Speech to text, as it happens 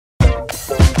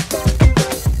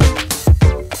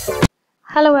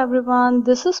Hello everyone,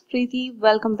 this is Preeti.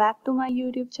 Welcome back to my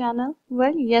YouTube channel.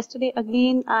 Well, yesterday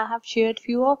again I have shared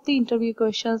few of the interview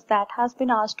questions that has been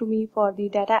asked to me for the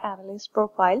data analyst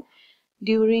profile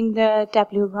during the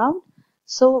Tableau round.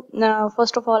 So now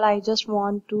first of all, I just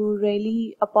want to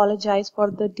really apologize for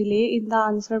the delay in the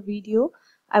answer video.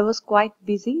 I was quite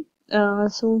busy.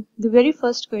 So the very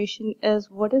first question is,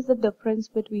 what is the difference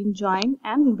between join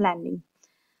and blending?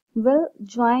 Well,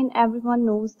 join, everyone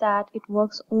knows that it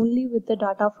works only with the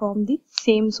data from the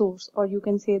same source, or you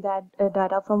can say that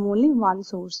data from only one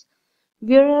source.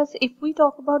 Whereas if we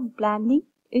talk about blending,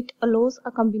 it allows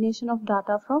a combination of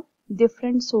data from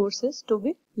different sources to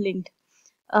be linked.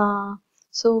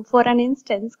 So for an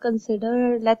instance,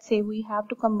 consider, let's say we have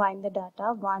to combine the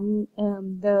data.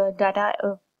 The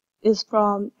data is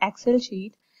from Excel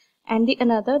sheet and the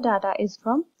another data is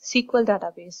from SQL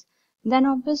database. Then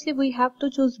obviously we have to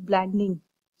choose blending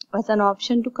as an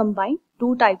option to combine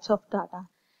two types of data.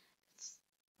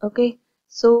 Okay,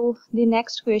 so the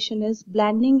next question is,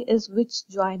 blending is which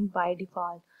join by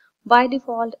default? By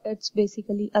default, it's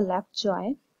basically a left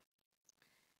join.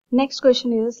 Next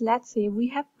question is, let's say we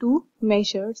have two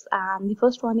measures and the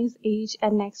first one is age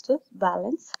and next is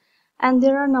balance, and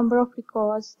there are a number of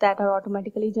records that are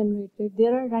automatically generated.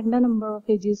 There are random number of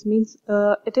ages, means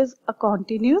it is a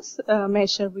continuous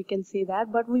measure, we can say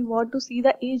that, but we want to see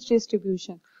the age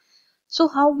distribution. So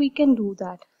how we can do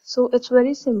that? So it's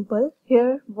very simple.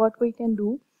 Here what we can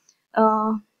do,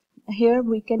 here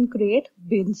we can create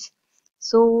bins.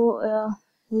 So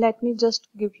let me just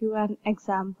give you an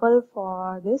example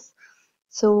for this.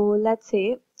 So let's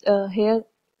say here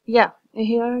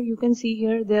you can see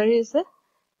here there is a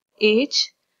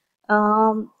age.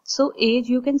 So age,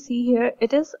 you can see here,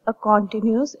 it is a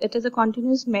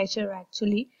continuous measure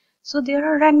actually. So there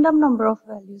are random number of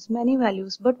values, many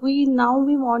values, but we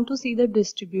want to see the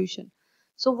distribution.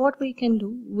 So what we can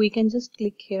do, we can just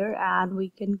click here and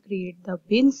we can create the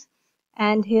bins,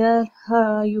 and here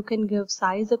you can give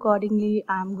size accordingly.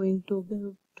 I'm going to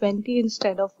give 20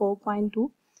 instead of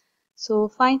 4.2. So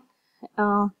fine.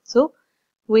 So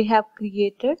we have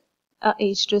created a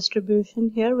age distribution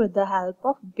here with the help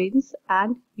of bins,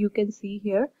 and you can see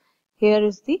here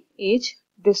is the age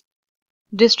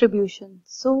distribution.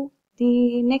 So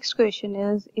the next question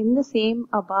is, in the same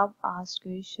above asked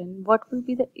question, what will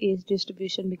be the age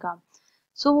distribution become?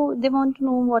 So they want to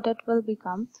know what it will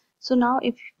become. So now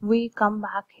if we come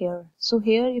back here, so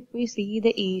here if we see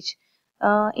the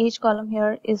age column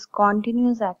here is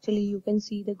continuous. Actually you can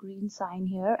see the green sign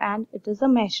here and it is a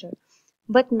measure.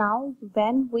 But now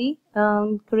when we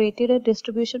created a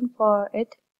distribution for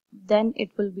it, then it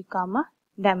will become a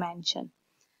dimension.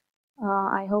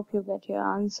 I hope you get your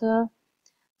answer.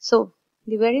 So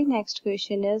the very next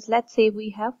question is, let's say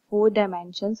we have four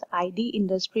dimensions: ID,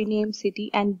 industry name, city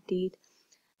and date,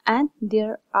 and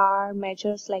there are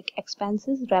measures like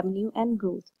expenses, revenue and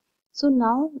growth. So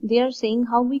now they are saying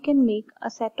how we can make a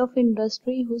set of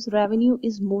industry whose revenue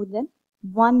is more than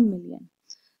 1 million.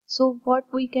 So what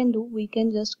we can do, we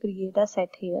can just create a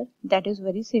set here. That is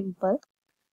very simple.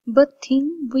 But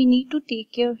thing we need to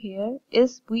take care here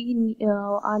is we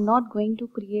are not going to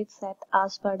create set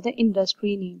as per the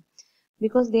industry name,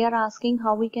 because they are asking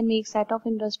how we can make set of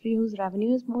industry whose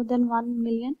revenue is more than 1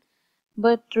 million.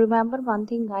 But remember one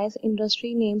thing guys,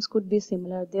 industry names could be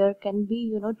similar. There can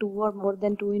be two or more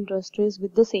than two industries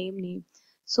with the same name.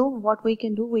 So what we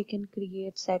can do, we can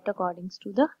create set according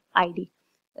to the ID.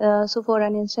 So for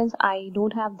an instance, I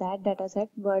don't have that data set,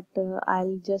 but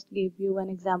I'll just give you an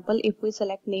example. If we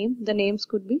select name, the names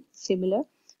could be similar.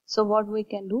 So what we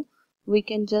can do, we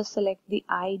can just select the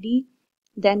ID,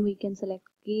 then we can select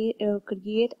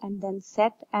create and then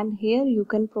set, and here you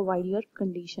can provide your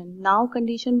condition. Now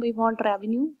condition, we want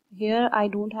revenue. Here I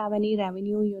don't have any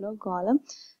revenue column,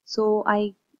 so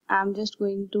I am just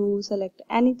going to select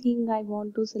anything I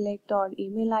want to select, or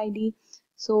email ID.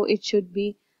 So it should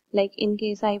be like, in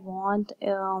case I want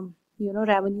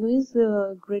revenue is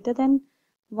greater than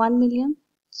 1 million,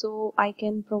 so I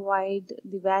can provide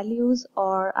the values,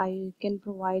 or I can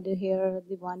provide here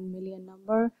the 1 million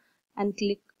number and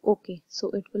click OK.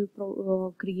 So it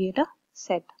will create a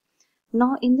set.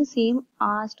 Now in the same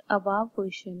asked above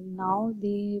question, now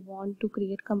they want to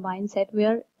create combined set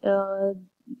where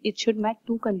it should meet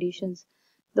two conditions.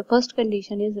 The first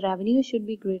condition is revenue should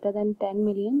be greater than 10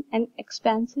 million and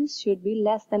expenses should be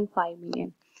less than 5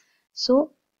 million.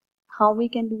 So how we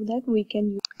can do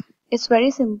that? It's very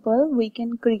simple. We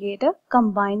can create a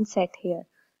combined set here.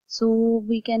 So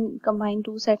we can combine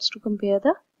two sets to compare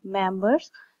the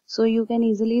members. So you can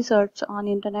easily search on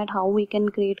internet how we can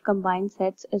create combined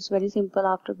sets. It's very simple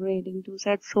after creating two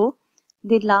sets. So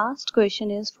The last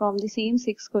question is from the same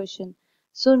 6 question.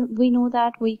 So we know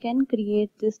that we can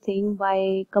create this thing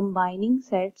by combining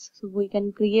sets. So we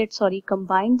can create,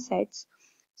 combined sets.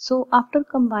 So after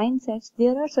combined sets,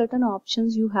 there are certain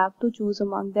options you have to choose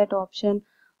among that option,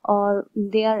 or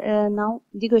there now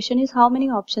the question is how many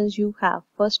options you have.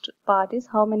 First part is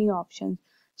how many options.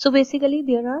 So basically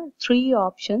there are 3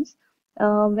 options.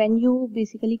 When you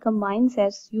basically combine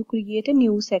sets, you create a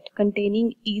new set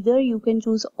containing either you can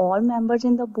choose all members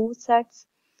in the both sets.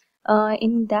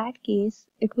 In that case,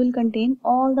 it will contain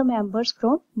all the members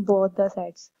from both the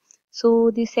sets.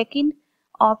 So the second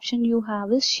option you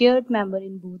have is shared member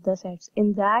in both the sets.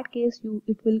 In that case,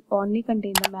 it will only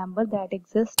contain the member that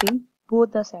exist in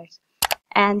both the sets.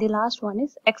 And the last one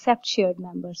is except shared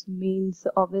members, means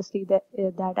obviously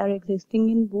that are existing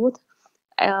in both.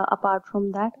 Apart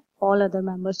from that, all other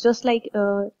members, just like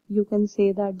you can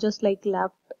say that just like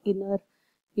left, inner,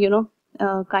 you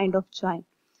know, kind of join.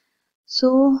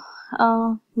 So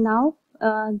now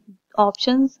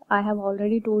options I have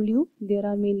already told you, there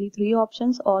are mainly 3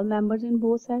 options: all members in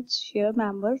both sets, share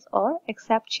members, or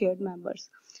except shared members.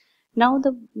 Now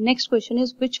the next question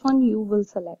is which one you will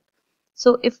select.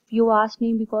 So if you ask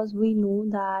me, because we know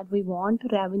that we want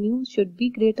revenue should be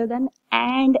greater than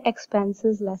and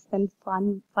expenses less than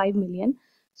 5 million.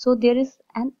 So there is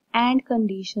an and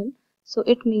condition. So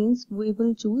it means we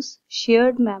will choose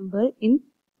shared member in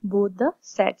both the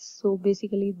sets. So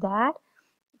basically that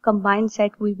combined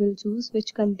set we will choose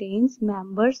which contains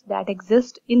members that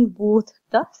exist in both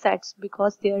the sets,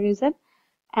 because there is an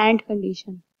and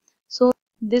condition. So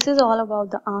this is all about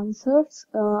the answers.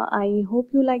 I hope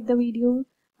you like the video,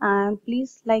 and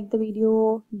please like the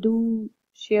video. Do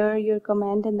share your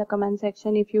comment in the comment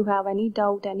section. If you have any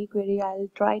doubt, any query, I'll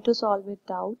try to solve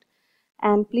it out.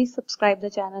 And please subscribe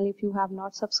the channel if you have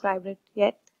not subscribed it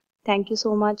yet. Thank you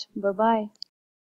so much. Bye bye.